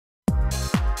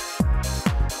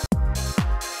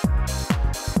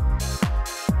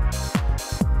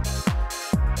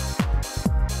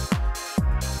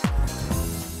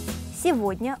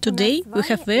Today we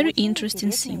have very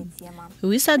interesting theme.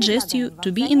 We suggest you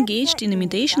to be engaged in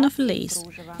imitation of lace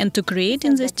and to create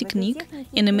in this technique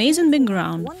an amazing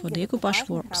background for decoupage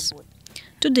works.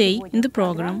 Today in the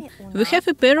program we have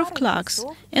a pair of clocks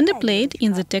and a plate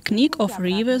in the technique of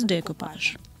reverse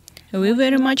decoupage. We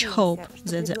very much hope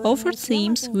that the offered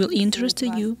themes will interest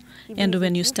you, and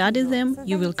when you study them,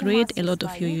 you will create a lot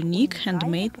of your unique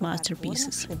handmade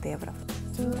masterpieces.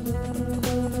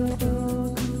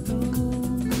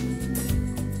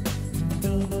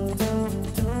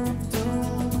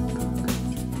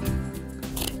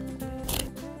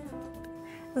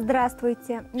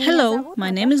 Hello,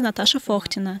 my name is Natasha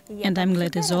Fokhtina, and I'm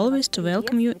glad as always to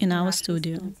welcome you in our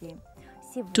studio.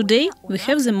 Today we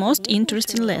have the most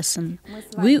interesting lesson.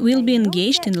 We will be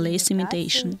engaged in lace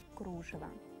imitation.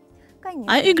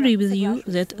 I agree with you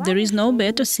that there is no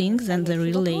better thing than the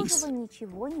real lace.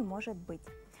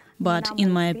 But, in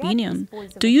my opinion,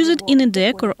 to use it in a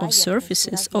decor of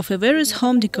surfaces of a various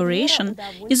home decoration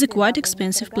is a quite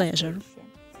expensive pleasure.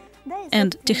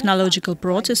 And technological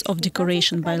process of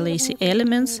decoration by lacy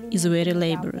elements is very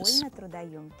laborious.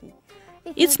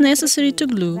 It's necessary to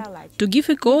glue, to give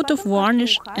a coat of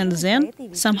varnish, and then,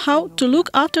 somehow, to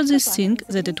look after this thing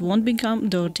that it won't become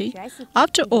dirty.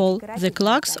 After all, the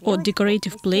clocks or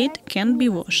decorative plate can be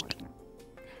washed.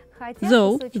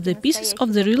 Though, the pieces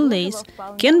of the real lace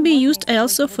can be used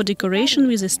also for decoration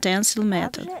with a stencil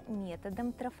method.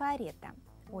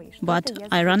 But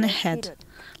I run ahead.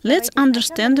 Let's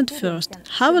understand at first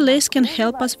how a lace can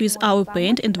help us with our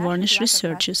paint and varnish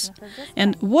researches,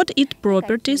 and what its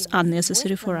properties are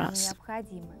necessary for us.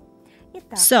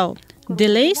 So, the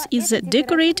lace is a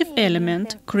decorative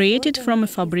element created from a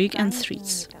fabric and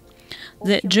threads.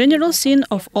 The general theme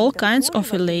of all kinds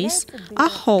of a lace are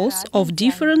holes of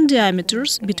different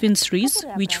diameters between threads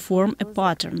which form a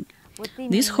pattern.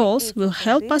 These holes will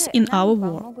help us in our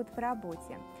work.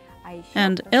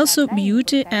 And also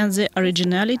beauty and the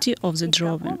originality of the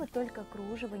drawing.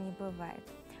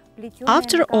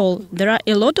 After all, there are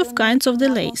a lot of kinds of the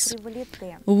lace.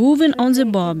 Woven on the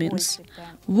bobbins,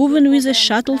 woven with a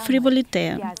shuttle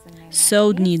frivolité,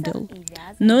 sewed needle,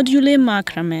 nodular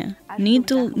macrame,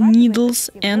 needles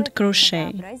and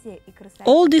crochet.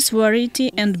 All this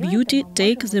variety and beauty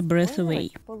take the breath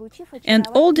away. And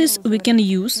all this we can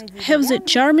use, have the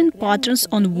charming patterns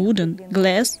on wooden,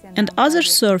 glass and other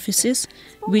surfaces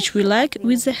which we like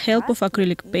with the help of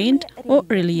acrylic paint or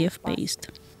relief paste.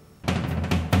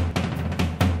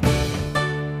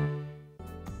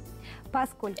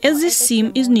 As this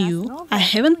theme is new, I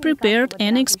haven't prepared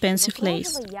any expensive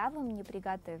lace.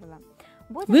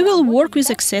 We will work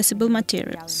with accessible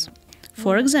materials.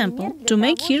 For example, to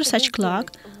make here such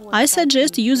clock, I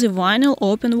suggest use a vinyl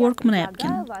openwork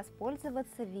napkin.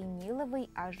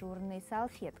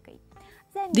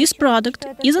 This product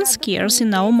isn't scarce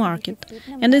in our market,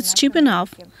 and it's cheap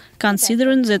enough,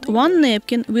 considering that one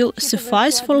napkin will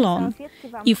suffice for long,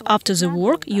 if after the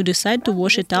work you decide to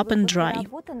wash it up and dry.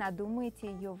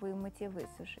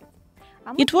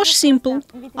 It was simple.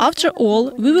 After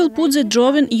all, we will put the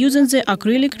drawing using the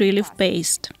acrylic relief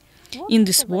paste. In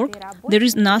this work, there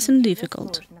is nothing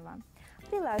difficult.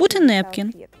 Put a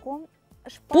napkin,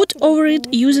 put over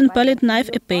it using palette knife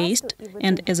a paste,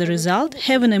 and as a result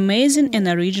have an amazing and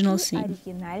original theme.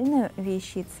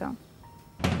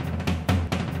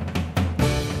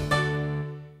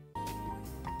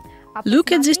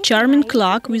 Look at this charming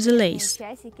clock with the lace.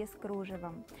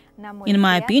 In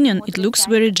my opinion, it looks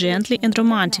very gently and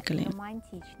romantically.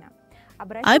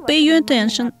 I pay your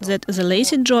attention that the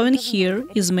lacy drawing here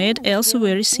is made also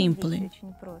very simply.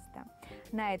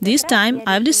 This time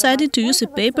I've decided to use a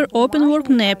paper openwork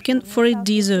napkin for a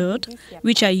dessert,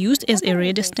 which I used as a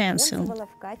ready stencil.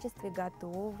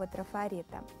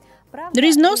 There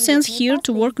is no sense here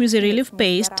to work with a relief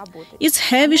paste. It's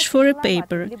heavish for a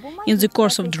paper. In the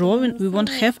course of drawing we won't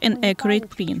have an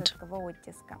accurate print.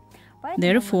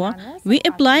 Therefore, we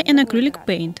apply an acrylic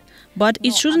paint, but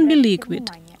it shouldn't be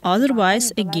liquid.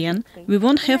 Otherwise, again, we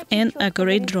won't have an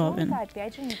accurate drawing.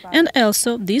 And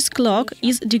also, this clock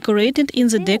is decorated in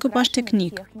the decoupage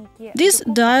technique. This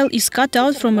dial is cut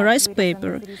out from a rice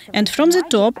paper, and from the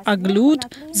top are glued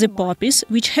the poppies,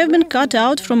 which have been cut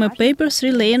out from a paper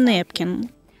 3-layer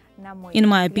napkin. In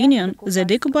my opinion, the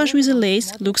decoupage with the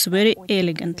lace looks very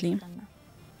elegantly.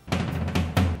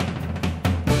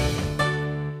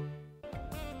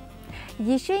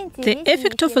 The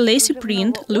effect of a lacy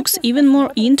print looks even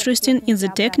more interesting in the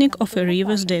technique of a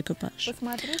reverse decoupage.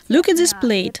 Look at this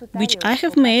plate, which I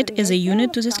have made as a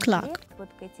unit to this clock.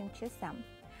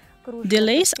 The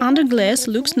lace under glass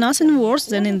looks nothing worse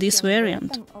than in this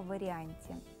variant.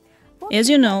 As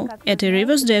you know, at a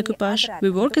reverse decoupage, we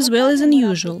work as well as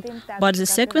usual, but the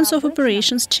sequence of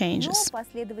operations changes.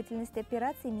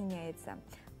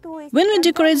 When we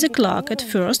decorate the clock, at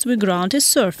first we ground its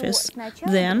surface.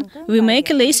 Then we make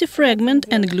a lacy fragment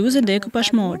and glue the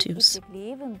decoupage motifs.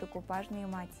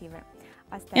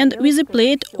 And with the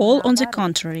plate all on the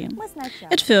contrary.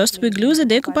 At first we glue the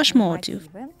decoupage motif.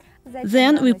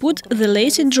 Then we put the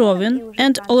lacy drawing,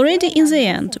 and already in the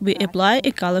end we apply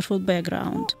a colorful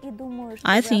background.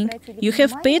 I think you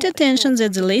have paid attention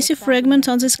that the lacy fragment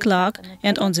on this clock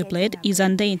and on the plate is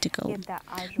identical.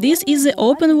 This is the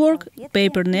openwork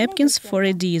paper napkins for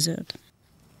a dessert.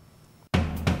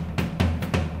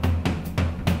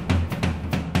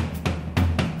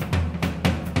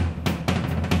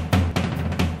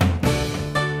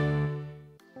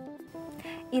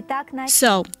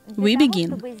 So, we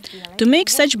begin. To make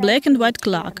such black and white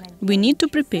clock, we need to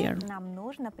prepare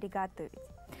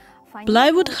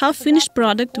plywood half-finished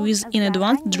product with in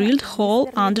advance drilled hole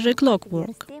under a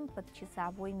clockwork,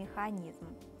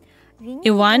 a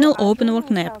vinyl openwork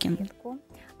napkin.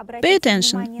 Pay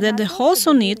attention that the holes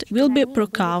on it will be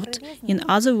pro-carved, in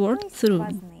other words, through.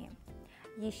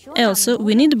 Also,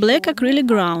 we need black acrylic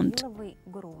ground,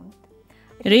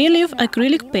 relief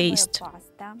acrylic paste,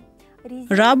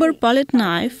 rubber palette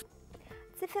knife,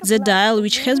 the dial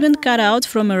which has been cut out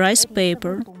from a rice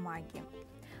paper,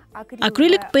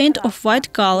 acrylic paint of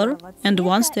white color, and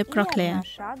one-step craquelé.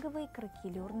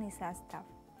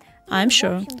 I'm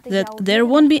sure that there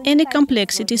won't be any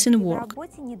complexities in work.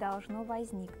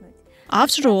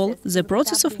 After all, the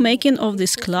process of making of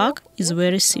this clock is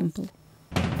very simple.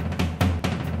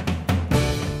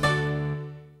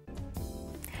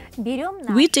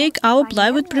 We take our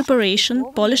plywood preparation,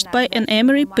 polished by an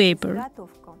emery paper,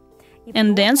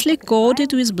 and densely coat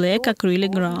it with black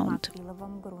acrylic ground.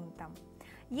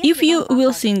 If you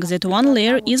will think that one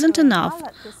layer isn't enough,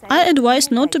 I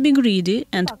advise not to be greedy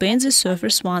and paint the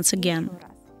surface once again.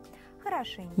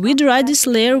 We dry this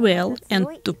layer well and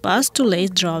to pass to lace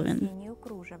drawing.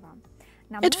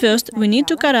 At first, we need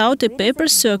to cut out a paper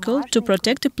circle to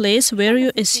protect a place where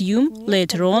you assume,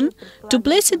 later on, to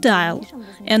place a dial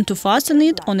and to fasten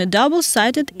it on a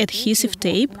double-sided adhesive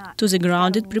tape to the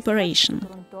grounded preparation.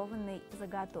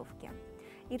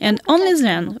 And only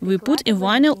then we put a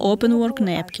vinyl openwork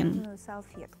napkin.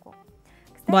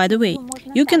 By the way,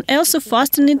 you can also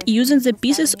fasten it using the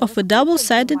pieces of a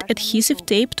double-sided adhesive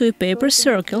tape to a paper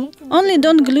circle, only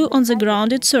don't glue on the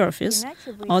grounded surface,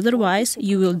 otherwise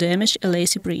you will damage a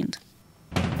lacy print.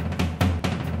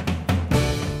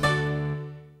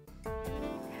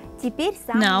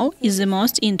 Now is the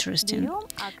most interesting.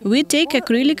 We take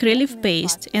acrylic relief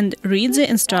paste and read the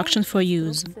instruction for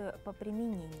use.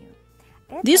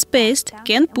 This paste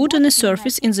can put on a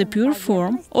surface in the pure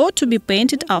form or to be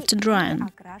painted after drying.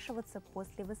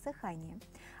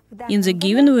 In the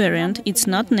given variant, it's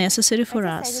not necessary for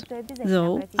us,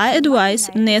 though I advise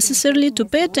necessarily to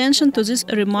pay attention to this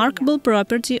remarkable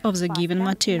property of the given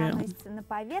material.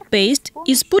 Paste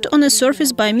is put on a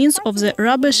surface by means of the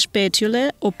rubber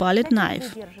spatula or palette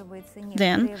knife.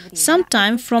 Then,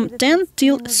 sometime from 10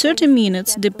 till 30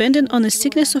 minutes, depending on the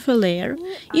thickness of a layer,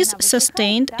 is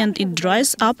sustained and it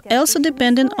dries up, also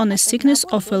depending on the thickness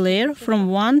of a layer, from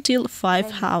 1 till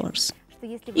 5 hours.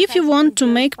 If you want to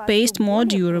make paste more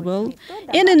durable,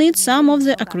 add in it some of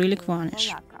the acrylic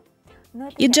varnish.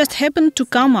 It just happened to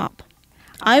come up.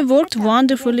 I worked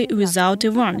wonderfully without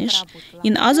a varnish.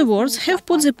 In other words, have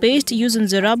put the paste using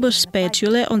the rubber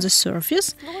spatula on the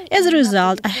surface. As a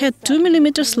result, I had 2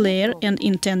 mm layer, and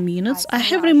in 10 minutes I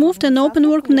have removed an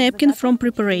openwork napkin from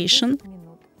preparation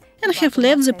and have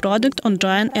left the product on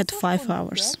drying at 5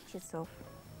 hours.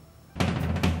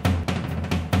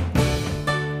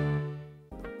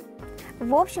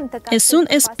 As soon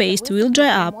as paste will dry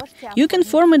up, you can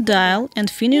form a dial and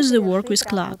finish the work with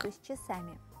clock.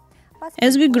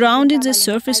 As we grounded the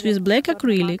surface with black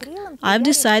acrylic, I've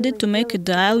decided to make a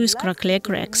dial with craquelé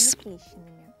cracks.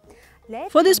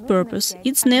 For this purpose,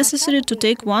 it's necessary to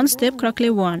take one-step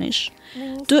craquelé varnish,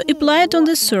 to apply it on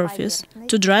the surface,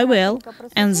 to dry well,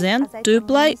 and then to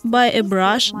apply by a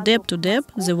brush, dab to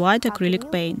dab, the white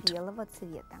acrylic paint.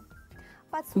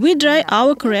 We dry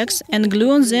our cracks and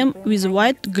glue on them with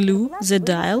white glue the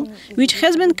dial, which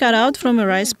has been cut out from a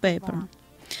rice paper.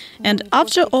 And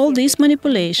after all these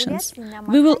manipulations,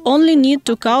 we will only need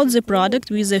to coat the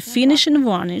product with a finishing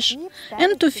varnish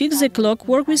and to fix the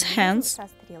clockwork with hands,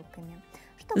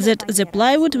 that the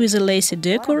plywood with a lacy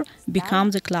decor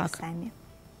becomes the clock.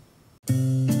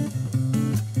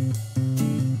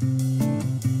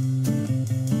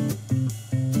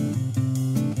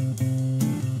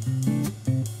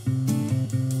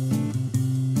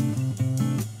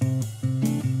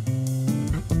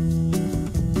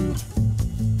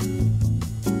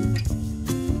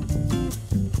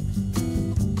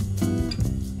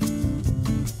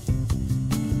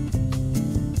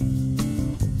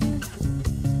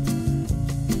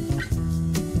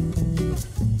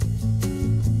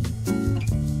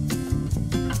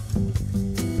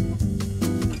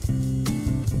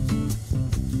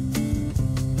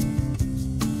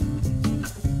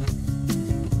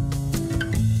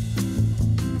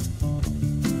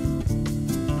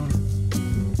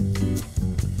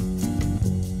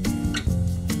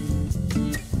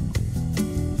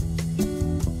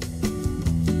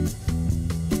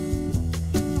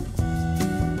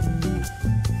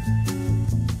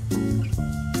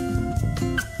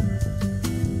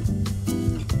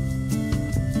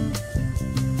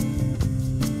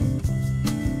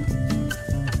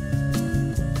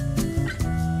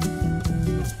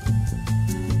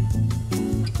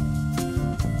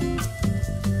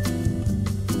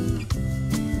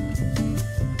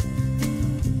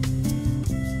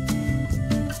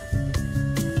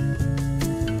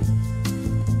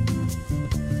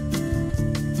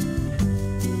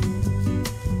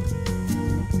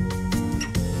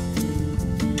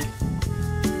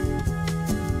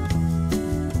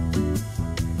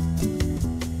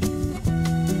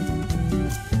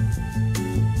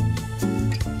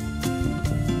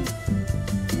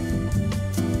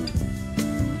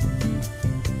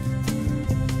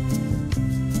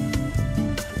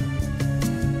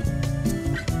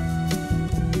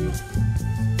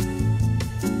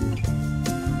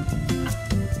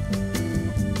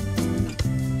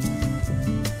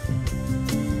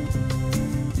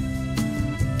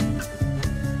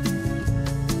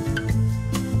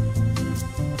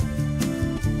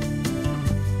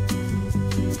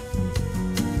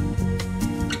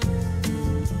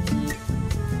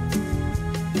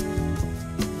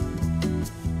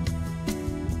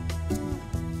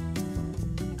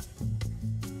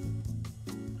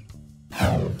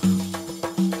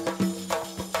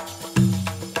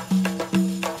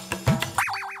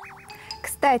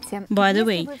 By the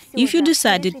way, if you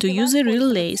decided to use a real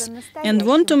lace and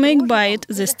want to make by it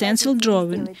the stencil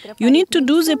drawing, you need to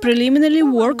do the preliminary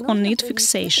work on knit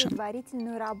fixation.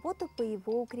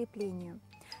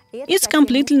 It's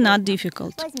completely not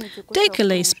difficult. Take a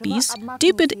lace piece,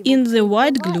 dip it in the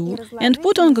white glue and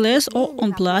put on glass or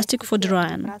on plastic for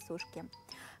drying.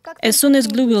 As soon as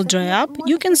glue will dry up,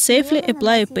 you can safely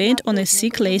apply a paint on a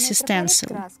thick lacy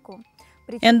stencil.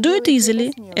 And do it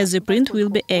easily, as the print will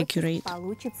be accurate.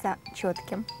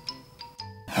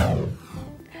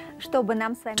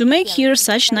 To make here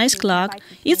such nice clock,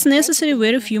 it's necessary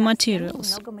very few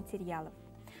materials.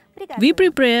 We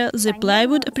prepare the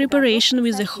plywood preparation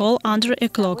with a hole under a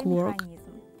clockwork,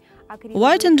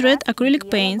 white and red acrylic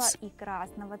paints,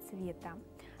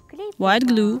 white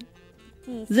glue,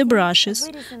 the brushes,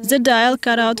 the dial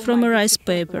cut out from a rice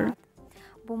paper,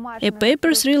 a paper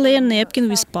 3-layer napkin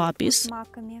with poppies,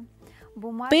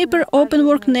 paper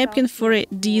openwork napkin for a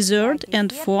dessert,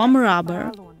 and foam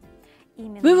rubber.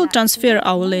 We will transfer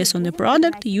our lace on the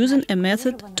product using a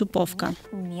method tupovka.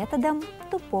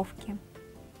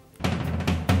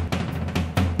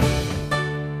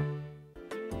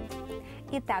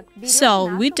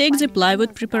 So, we take the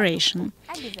plywood preparation.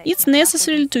 It's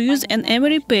necessary to use an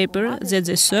emery paper that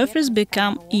the surface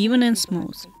become even and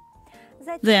smooth.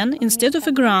 Then, instead of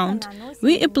a ground,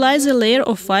 we apply the layer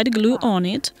of white glue on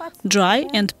it, dry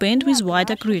and paint with white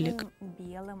acrylic.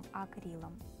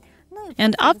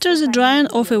 And after the drying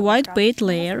of a white paint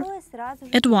layer,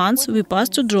 at once we pass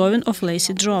to drawing of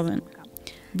lacy drawing.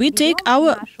 We take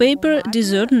our paper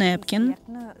dessert napkin,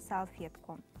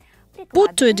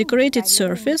 put to a decorated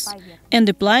surface and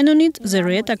apply on it the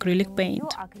red acrylic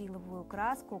paint.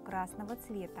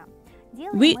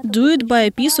 We do it by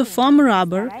a piece of foam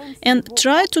rubber and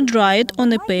try to dry it on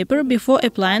the paper before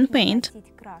applying paint.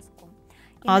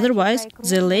 Otherwise,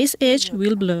 the lace edge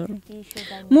will blur.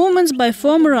 Movements by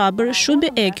foam rubber should be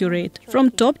accurate,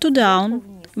 from top to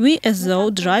down, we as though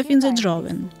drive in the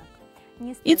drawing.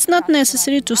 It's not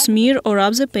necessary to smear or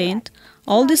rub the paint,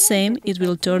 all the same it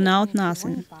will turn out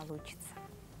nothing.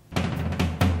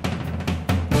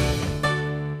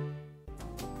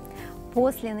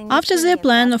 After the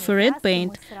applying of a red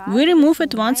paint, we remove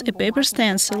at once a paper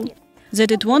stencil,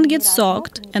 that it won't get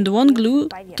soaked and won't glue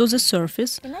to the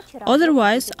surface,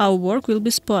 otherwise our work will be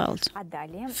spoiled.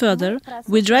 Further,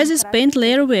 we dry this paint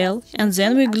layer well, and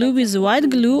then we glue with white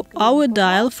glue our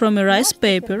dial from a rice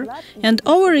paper, and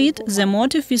over it the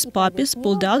motif with poppies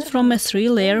pulled out from a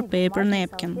 3-layer paper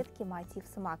napkin.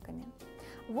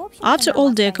 After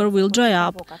all decor will dry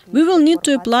up, we will need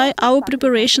to apply our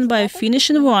preparation by a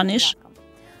finishing varnish,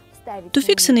 to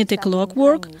fix in it a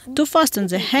clockwork, to fasten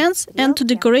the hands and to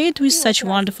decorate with such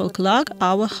wonderful clock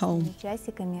our home.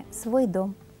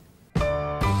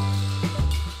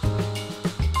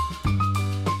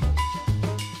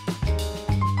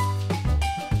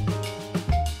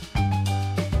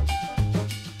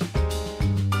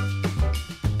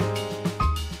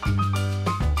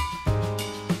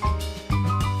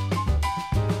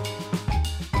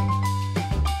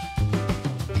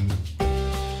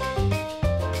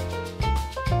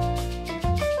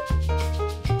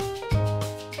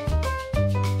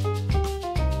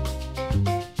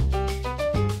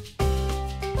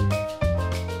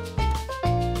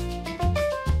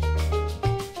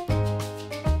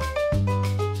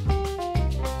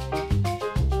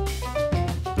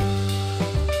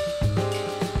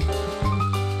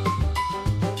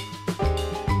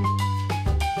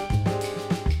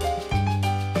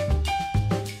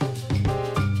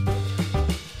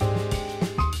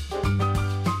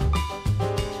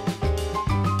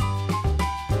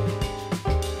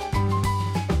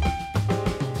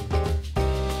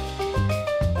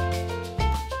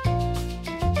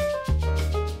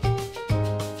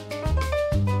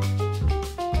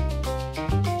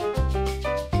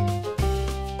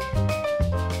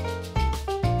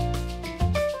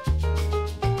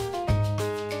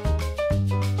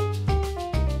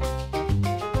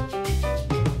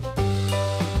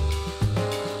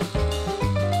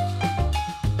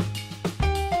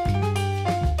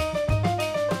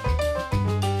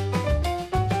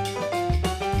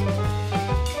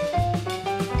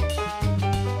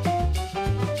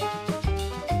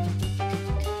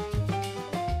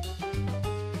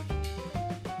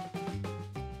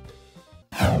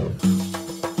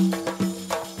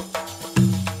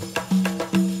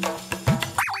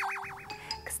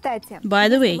 By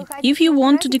the way, if you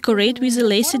want to decorate with a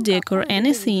lacy decor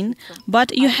anything,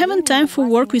 but you haven't time for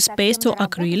work with paste or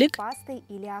acrylic,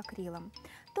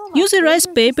 use a rice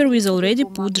paper with already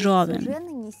put drawing.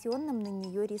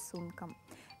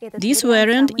 This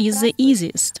variant is the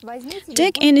easiest.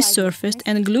 Take any surface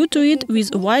and glue to it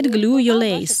with white glue your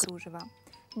lace.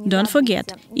 Don't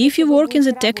forget, if you work in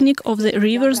the technique of the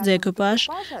reverse decoupage,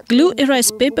 glue a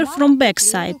rice paper from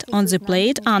backside on the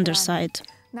plate underside.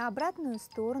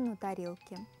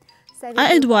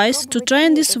 I advise to try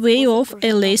in this way off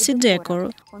a lacy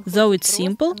decor, though it's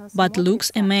simple but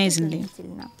looks amazingly.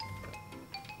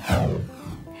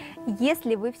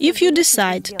 If you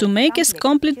decide to make as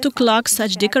complete to clog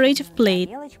such decorative plate,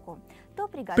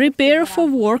 prepare for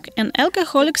work an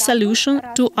alcoholic solution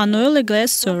to unoil a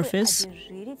glass surface,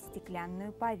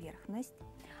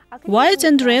 white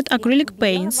and red acrylic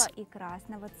paints,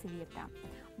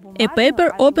 a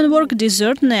paper openwork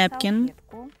dessert napkin,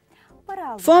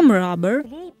 foam rubber,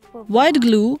 white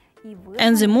glue,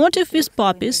 and the motif with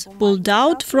poppies pulled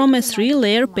out from a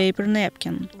 3-layer paper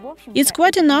napkin. It's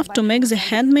quite enough to make the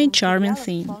handmade charming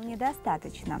theme.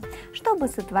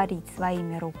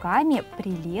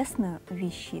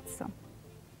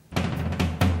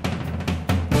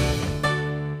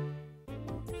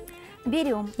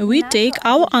 We take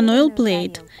our unoiled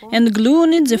plate and glue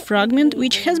on it the fragment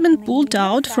which has been pulled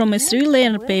out from a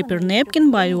 3-layer paper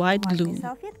napkin by white glue.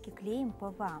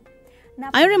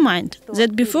 I remind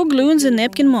that before gluing the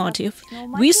napkin motif,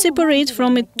 we separate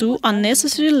from it 2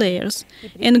 unnecessary layers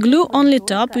and glue only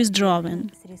top with drawing.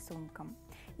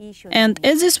 And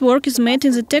as this work is made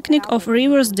in the technique of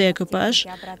reverse decoupage,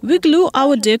 we glue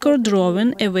our decor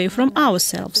drawing away from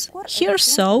ourselves. Here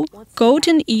so,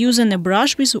 coating using a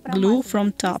brush with glue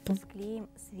from top.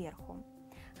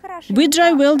 We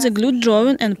dry well the glued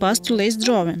drawing and pass to lace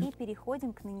drawing.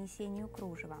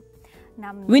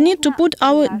 We need to put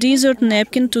our dessert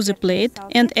napkin to the plate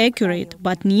and accurate,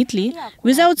 but neatly,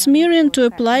 without smearing, to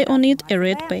apply on it a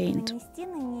red paint.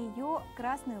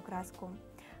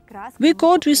 We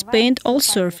coat with paint all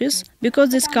surface, because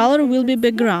this color will be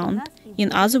background,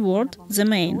 in other words, the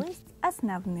main.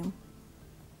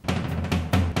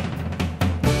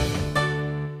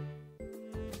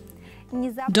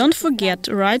 Don't forget,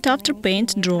 right after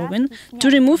paint drawing, to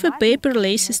remove a paper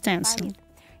lacy stencil.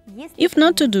 If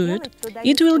not to do it,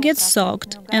 it will get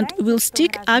soaked and will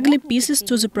stick ugly pieces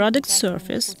to the product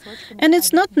surface, and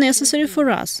it's not necessary for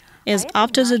us, as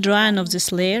after the drying of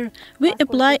this layer, we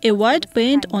apply a white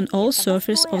paint on all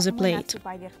surface of the plate.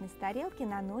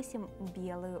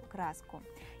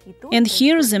 And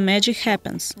here the magic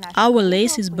happens. Our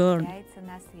lace is burned.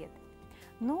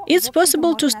 It's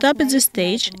possible to stop at this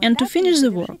stage and to finish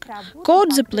the work.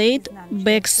 Coat the plate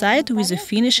backside with a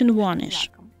finishing varnish.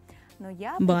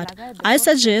 But I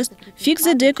suggest fix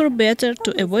the decor better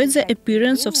to avoid the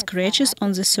appearance of scratches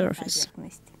on the surface.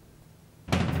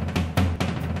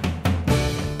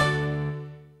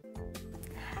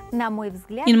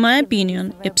 In my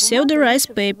opinion, a pseudo-rice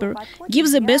paper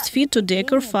gives the best fit to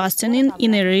decor fastening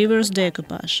in a reverse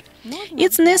decoupage.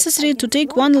 It's necessary to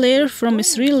take 1 layer from a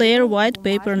 3-layer white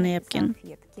paper napkin,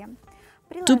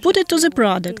 to put it to the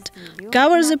product,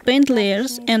 cover the paint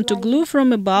layers and to glue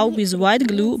from above with white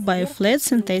glue by a flat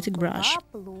synthetic brush.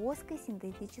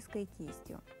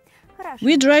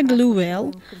 We dry glue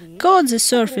well, coat the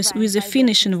surface with a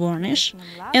finishing varnish,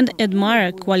 and admire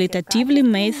a qualitatively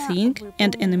made thing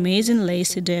and an amazing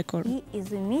lacy decor.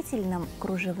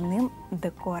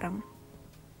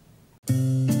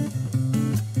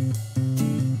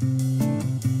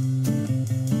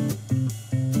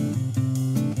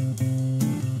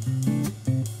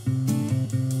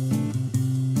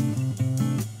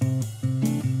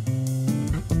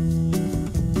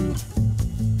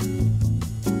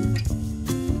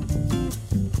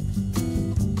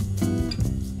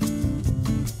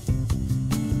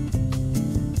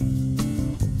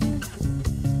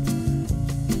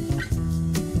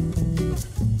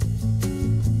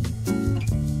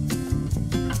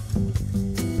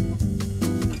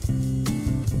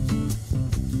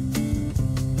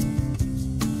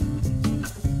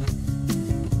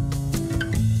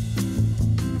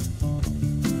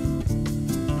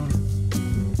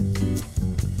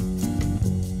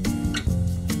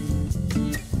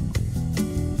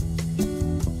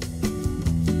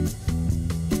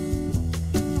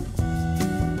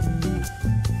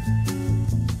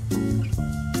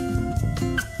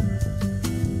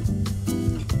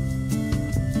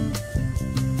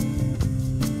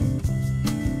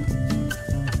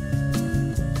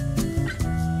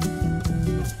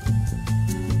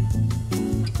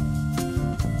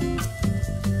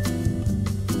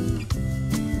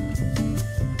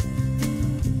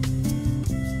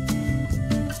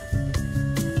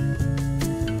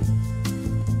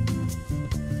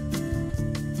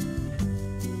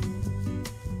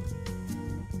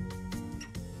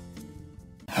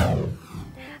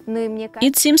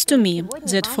 It seems to me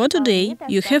that for today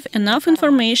you have enough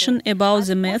information about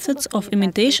the methods of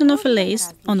imitation of a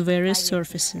lace on various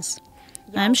surfaces.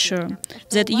 I'm sure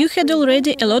that you had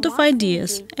already a lot of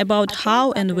ideas about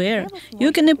how and where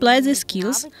you can apply the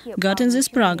skills got in this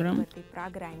program,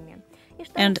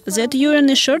 and that you in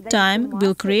a short time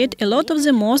will create a lot of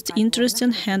the most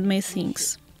interesting handmade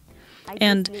things.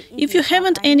 And if you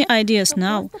haven't any ideas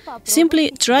now,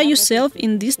 simply try yourself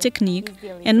in this technique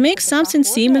and make something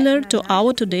similar to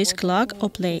our today's clock or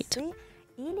plate.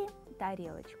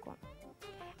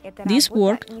 This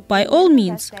work, by all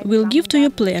means, will give to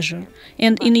you pleasure,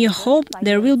 and in your home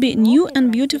there will be new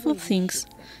and beautiful things,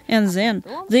 and then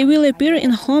they will appear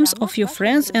in homes of your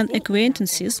friends and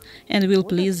acquaintances and will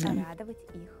please them.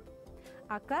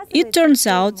 It turns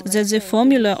out that the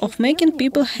formula of making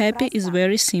people happy is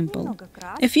very simple.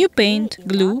 A few paint,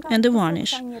 glue and a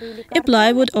varnish, a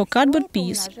plywood or cardboard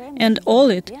piece, and all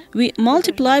it we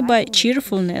multiply by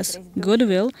cheerfulness,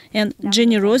 goodwill and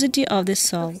generosity of the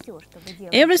soul.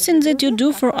 Everything that you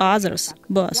do for others,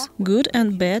 both good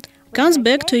and bad, comes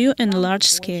back to you in a large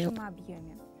scale.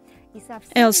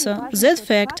 Also, that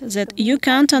fact that you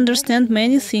can't understand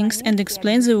many things and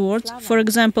explain the words, for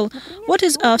example, what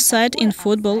is offside in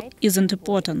football, isn't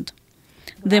important.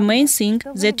 The main thing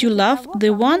that you love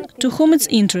the one to whom it's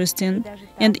interesting,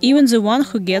 and even the one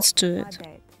who gets to it.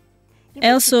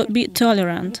 Also, be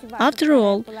tolerant. After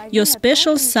all, your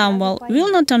special someone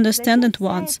will not understand at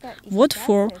once what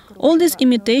for all this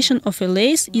imitation of a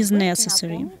lace is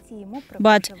necessary.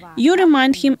 But you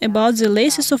remind him about the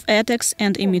laces of ethics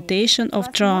and imitation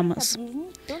of traumas.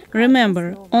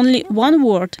 Remember, only one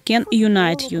word can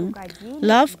unite you: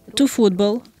 love to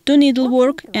football, to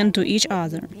needlework and to each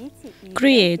other.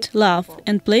 Create, love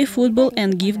and play football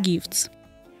and give gifts.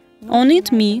 On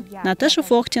it, me, Natasha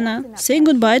Fokhtina, say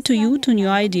goodbye to you to new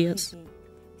ideas.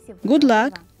 Good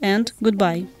luck and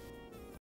goodbye.